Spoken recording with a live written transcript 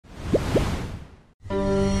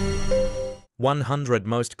100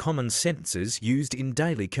 most common sentences used in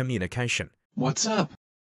daily communication. What's up?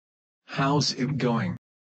 How's it going?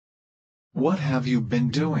 What have you been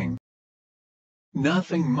doing?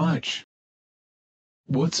 Nothing much.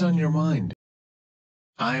 What's on your mind?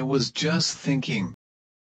 I was just thinking.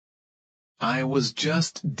 I was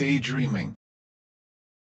just daydreaming.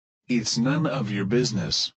 It's none of your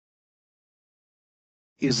business.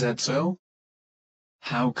 Is that so?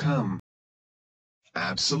 How come?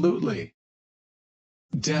 Absolutely.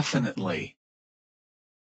 Definitely.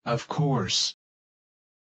 Of course.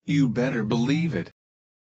 You better believe it.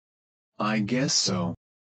 I guess so.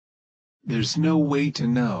 There's no way to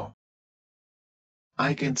know.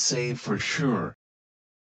 I can say for sure.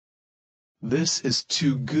 This is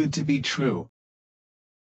too good to be true.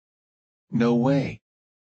 No way.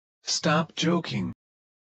 Stop joking.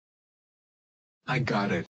 I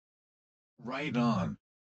got it. Right on.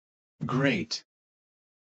 Great.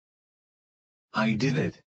 I did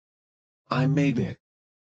it. I made it.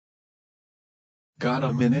 Got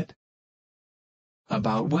a minute?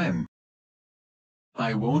 About when?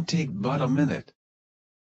 I won't take but a minute.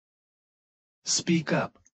 Speak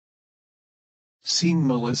up. Seen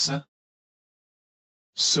Melissa?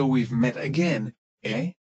 So we've met again,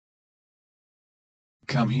 eh?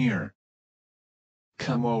 Come here.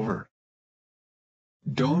 Come over.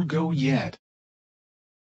 Don't go yet.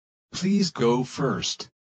 Please go first.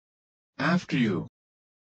 After you.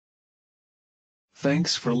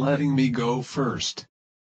 Thanks for letting me go first.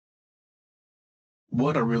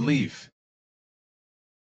 What a relief.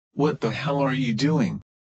 What the hell are you doing?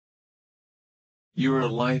 You're a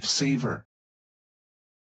lifesaver.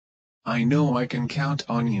 I know I can count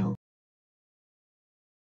on you.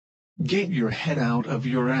 Get your head out of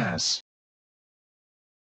your ass.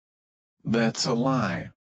 That's a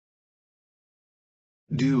lie.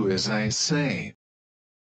 Do as I say.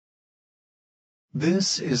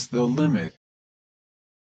 This is the limit.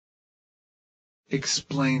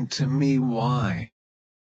 Explain to me why.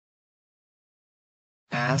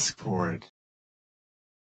 Ask for it.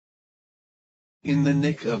 In the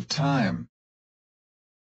nick of time.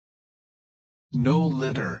 No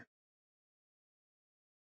litter.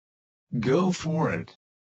 Go for it.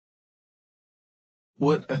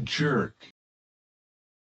 What a jerk.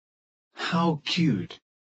 How cute.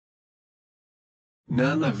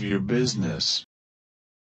 None of your business.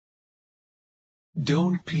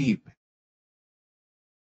 Don't peep.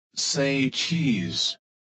 Say cheese.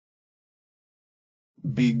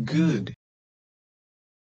 Be good.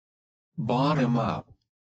 Bottom up.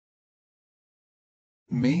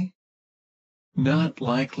 Me? Not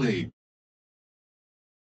likely.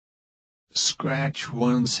 Scratch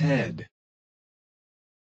one's head.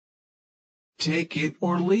 Take it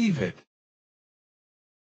or leave it.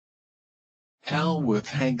 Hell with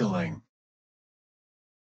haggling.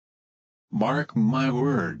 Mark my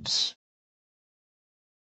words.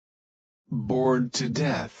 Bored to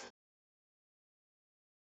death.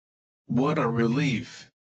 What a relief.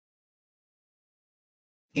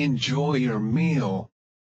 Enjoy your meal.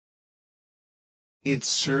 It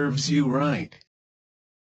serves you right.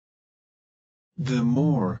 The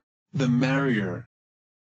more, the merrier.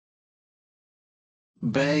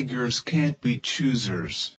 Beggars can't be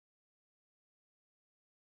choosers.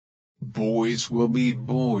 Boys will be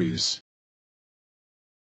boys.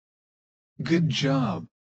 Good job.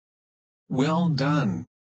 Well done.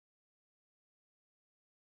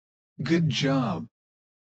 Good job.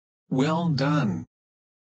 Well done.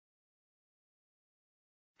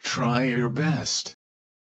 Try your best.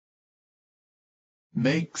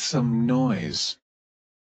 Make some noise.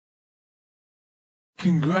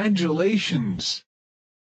 Congratulations.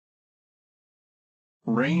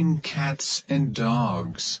 Rain cats and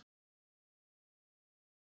dogs.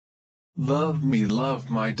 Love me, love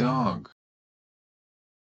my dog.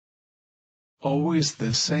 Always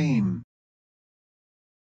the same.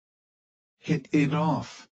 Hit it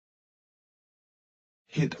off.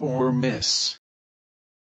 Hit or miss.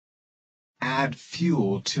 Add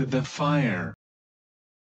fuel to the fire.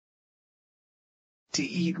 To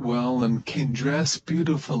eat well and can dress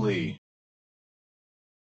beautifully.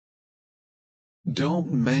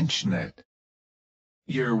 Don't mention it.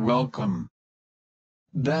 You're welcome.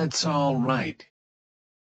 That's all right.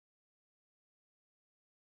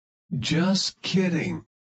 Just kidding.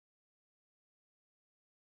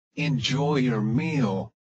 Enjoy your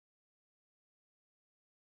meal.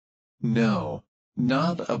 No,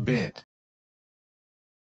 not a bit.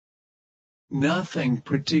 Nothing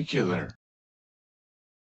particular.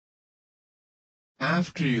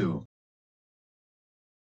 After you.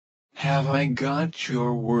 Have I got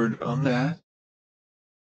your word on that?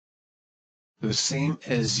 The same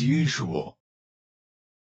as usual.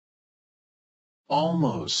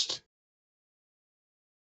 Almost.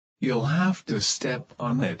 You'll have to step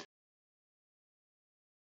on it.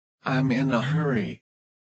 I'm in a hurry.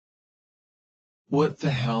 What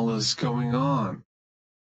the hell is going on?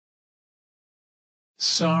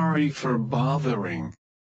 Sorry for bothering.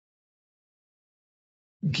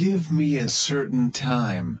 Give me a certain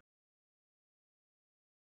time.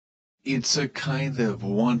 It's a kind of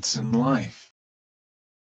once in life.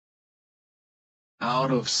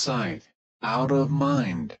 Out of sight, out of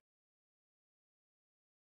mind.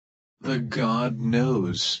 The God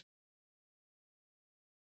knows.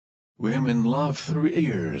 Women love through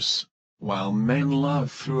ears, while men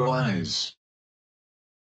love through eyes.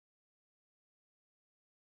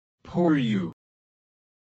 Poor you.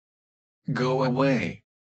 Go away.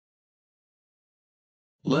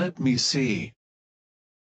 Let me see.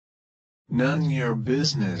 None your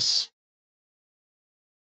business.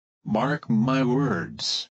 Mark my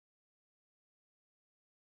words.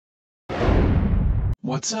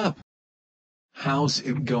 What's up? How's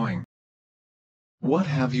it going? What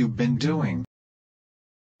have you been doing?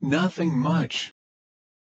 Nothing much.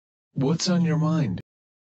 What's on your mind?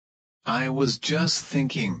 I was just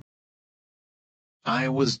thinking. I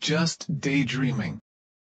was just daydreaming.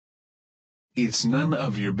 It's none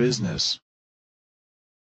of your business.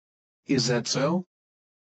 Is that so?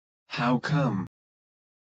 How come?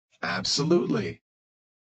 Absolutely.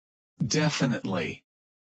 Definitely.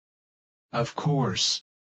 Of course.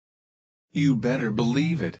 You better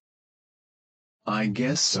believe it. I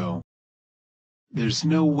guess so. There's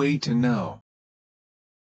no way to know.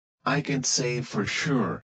 I can say for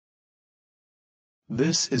sure.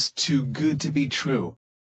 This is too good to be true.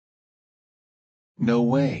 No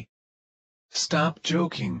way. Stop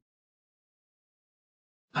joking.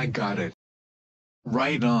 I got it.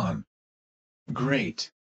 Right on.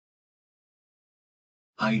 Great.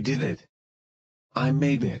 I did it. I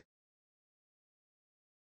made it.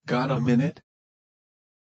 Got a minute?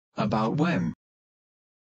 About when?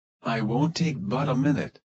 I won't take but a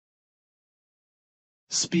minute.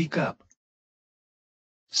 Speak up.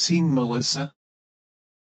 Seen Melissa?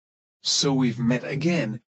 So we've met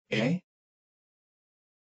again, eh?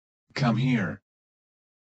 Come here.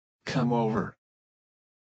 Come over.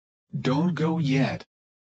 Don't go yet.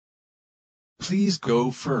 Please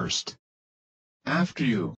go first. After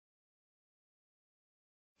you.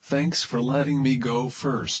 Thanks for letting me go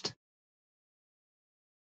first.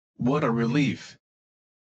 What a relief.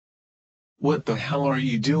 What the hell are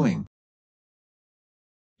you doing?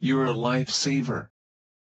 You're a lifesaver.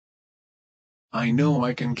 I know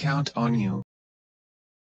I can count on you.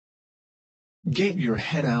 Get your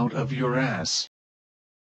head out of your ass.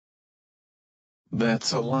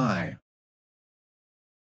 That's a lie.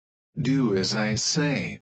 Do as I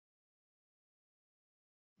say.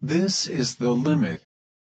 This is the limit.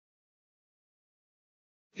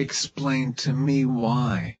 Explain to me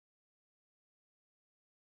why.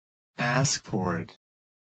 Ask for it.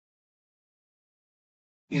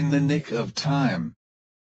 In the nick of time.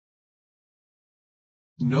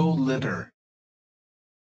 No litter.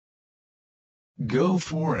 Go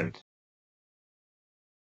for it.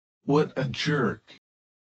 What a jerk.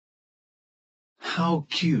 How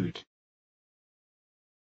cute.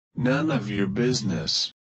 None of your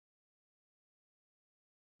business.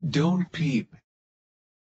 Don't peep.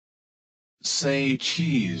 Say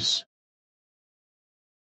cheese.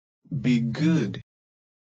 Be good.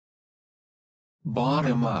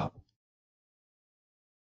 Bottom up.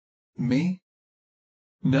 Me?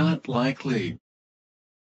 Not likely.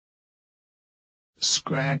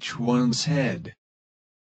 Scratch one's head.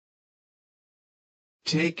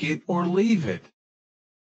 Take it or leave it.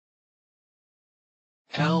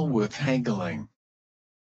 Hell with haggling.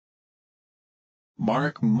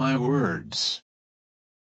 Mark my words.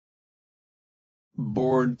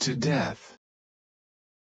 Bored to death.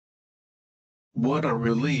 What a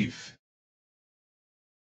relief.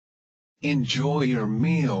 Enjoy your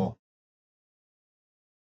meal.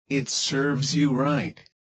 It serves you right.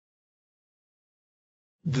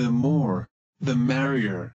 The more, the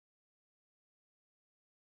merrier.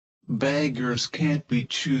 Beggars can't be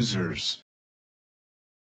choosers.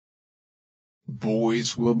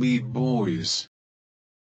 Boys will be boys.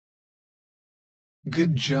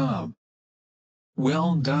 Good job.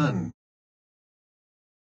 Well done.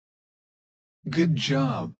 Good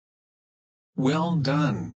job. Well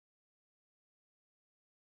done.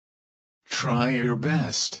 Try your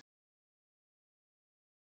best.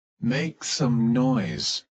 Make some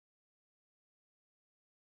noise.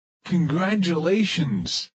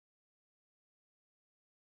 Congratulations.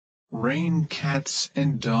 rain, cats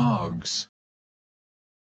and dogs.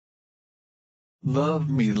 Love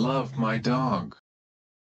me, love my dog.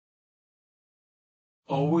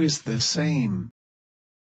 Always the same.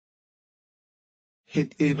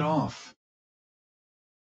 Hit it off.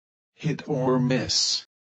 Hit or miss.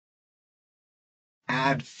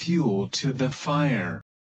 Add fuel to the fire.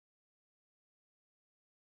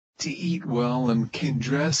 To eat well and can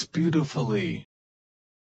dress beautifully.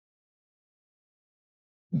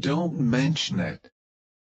 Don't mention it.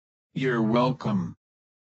 You're welcome.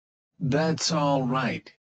 That's all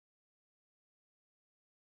right.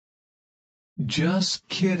 Just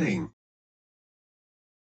kidding.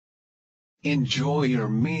 Enjoy your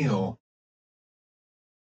meal.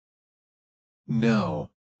 No,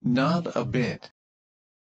 not a bit.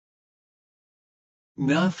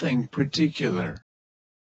 Nothing particular.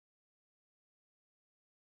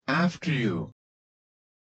 After you.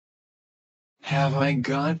 Have I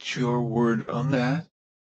got your word on that?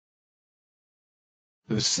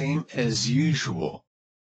 The same as usual.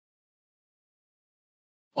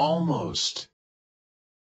 Almost.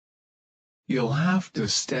 You'll have to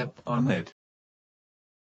step on it.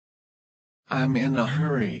 I'm in a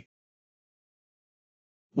hurry.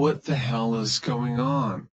 What the hell is going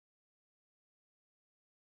on?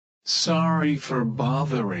 Sorry for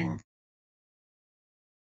bothering.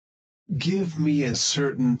 Give me a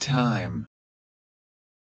certain time.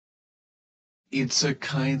 It's a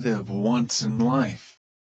kind of once in life.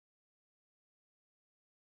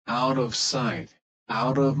 Out of sight,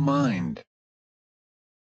 out of mind.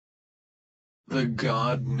 The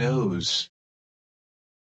God knows.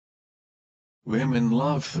 Women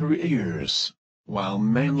love through ears, while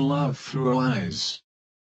men love through eyes.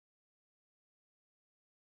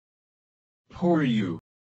 Poor you.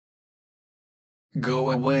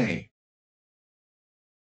 Go away.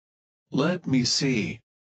 Let me see.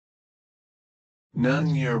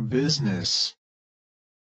 None your business.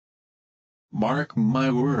 Mark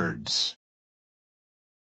my words.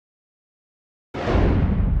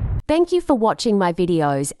 Thank you for watching my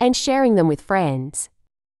videos and sharing them with friends.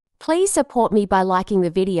 Please support me by liking the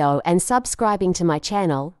video and subscribing to my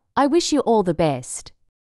channel. I wish you all the best.